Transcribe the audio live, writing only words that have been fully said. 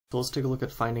So let's take a look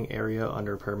at finding area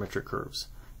under parametric curves.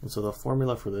 And so the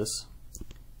formula for this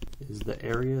is the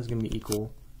area is going to be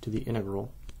equal to the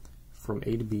integral from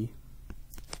a to b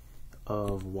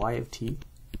of y of t,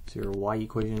 so your y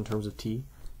equation in terms of t,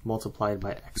 multiplied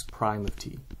by x prime of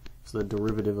t, so the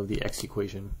derivative of the x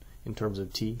equation in terms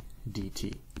of t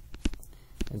dt.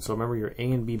 And so remember, your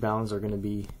a and b bounds are going to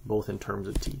be both in terms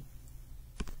of t.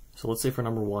 So let's say for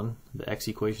number 1, the x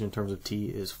equation in terms of t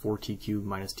is 4t cubed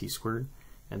minus t squared,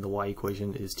 and the y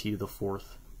equation is t to the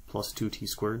 4th plus 2t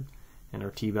squared, and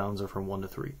our t bounds are from 1 to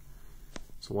 3.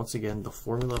 So once again, the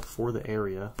formula for the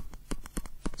area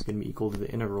is going to be equal to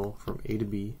the integral from a to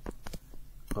b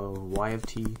of y of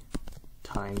t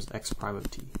times x prime of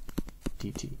t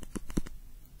dt.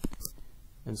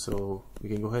 And so we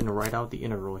can go ahead and write out the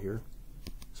integral here.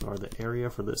 So the area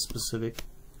for this specific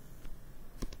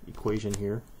equation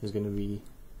here is going to be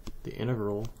the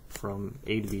integral from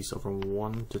a to b, so from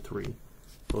 1 to 3.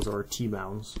 Those are our t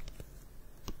bounds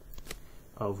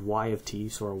of y of t,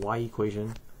 so our y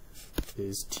equation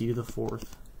is t to the 4th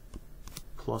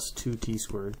plus 2t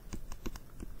squared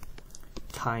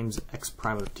times x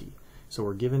prime of t. So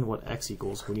we're given what x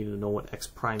equals, we need to know what x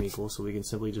prime equals, so we can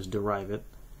simply just derive it.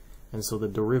 And so the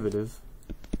derivative,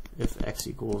 if x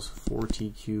equals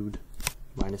 4t cubed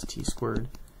minus t squared,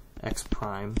 x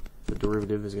prime, the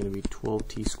derivative is going to be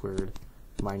 12t squared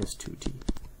minus 2t.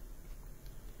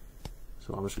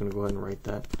 So I'm just going to go ahead and write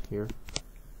that here.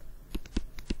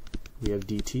 We have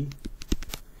dt.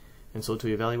 And so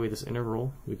to evaluate this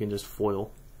integral, we can just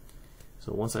FOIL.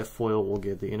 So once I FOIL, we'll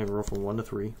get the integral from 1 to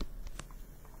 3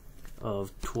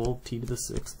 of 12t to the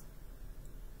 6th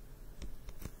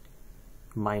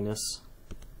minus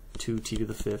 2t to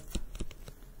the 5th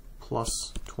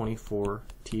plus 24t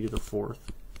to the 4th,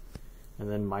 and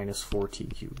then minus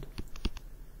 4t cubed.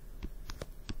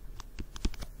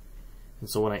 And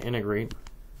so when I integrate,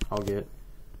 I'll get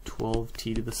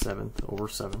 12t to the 7th over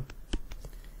 7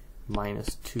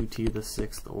 minus 2t to the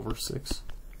 6th over 6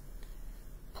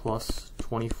 plus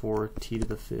 24t to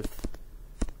the 5th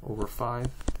over 5,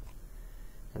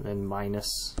 and then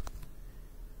minus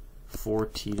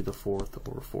 4t to the 4th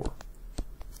over 4.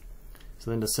 So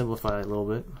then to simplify it a little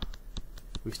bit,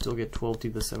 we still get 12t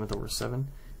to the 7th over 7.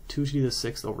 2t to the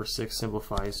 6th over 6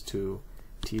 simplifies to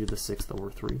t to the 6th over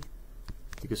 3,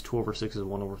 because 2 over 6 is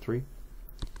 1 over 3.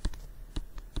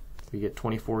 We get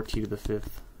 24t to the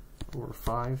 5th over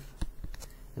 5,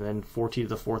 and then 4t to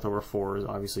the 4th over 4 is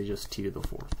obviously just t to the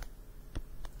 4th.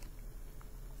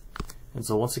 And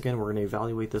so once again, we're going to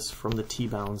evaluate this from the t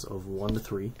bounds of 1 to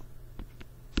 3.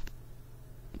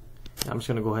 I'm just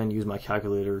going to go ahead and use my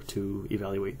calculator to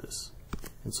evaluate this.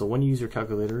 And so when you use your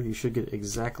calculator, you should get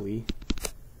exactly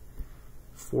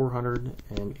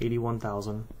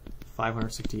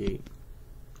 481,568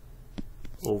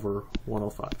 over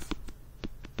 105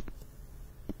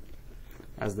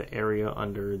 as the area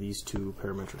under these two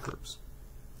parametric curves.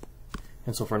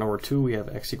 And so for number 2, we have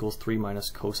x equals 3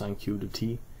 minus cosine cubed of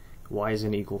t, y is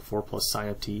going to equal 4 plus sine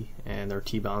of t, and their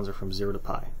t bounds are from 0 to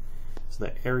pi. So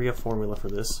the area formula for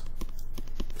this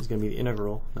is going to be the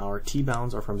integral. Now our t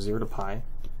bounds are from 0 to pi,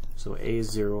 so a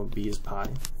is 0, b is pi.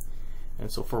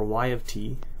 And so for y of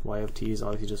t is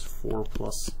obviously just 4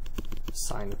 plus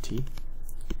sine of t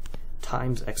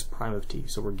times x prime of t.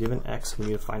 So we're given x, we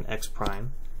need to find x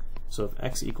prime. So if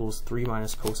x equals 3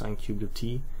 minus cosine cubed of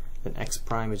t, then x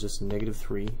prime is just negative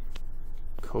 3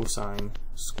 cosine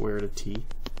squared of t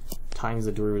times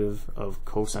the derivative of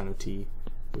cosine of t,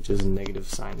 which is negative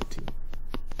sine of t.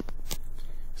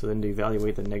 So then to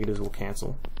evaluate, the negatives will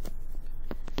cancel.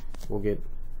 We'll get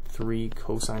 3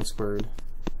 cosine squared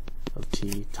of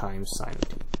t times sine of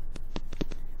t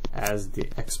as the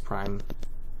x prime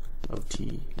of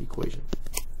t equation.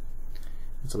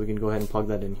 And so we can go ahead and plug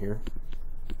that in here.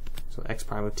 So x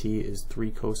prime of t is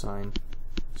 3 cosine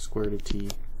squared of t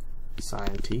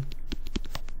sine of t.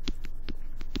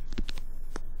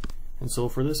 And so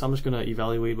for this, I'm just going to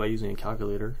evaluate by using a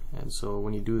calculator. And so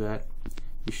when you do that,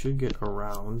 you should get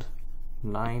around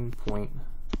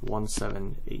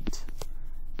 9.178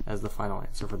 as the final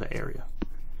answer for the area.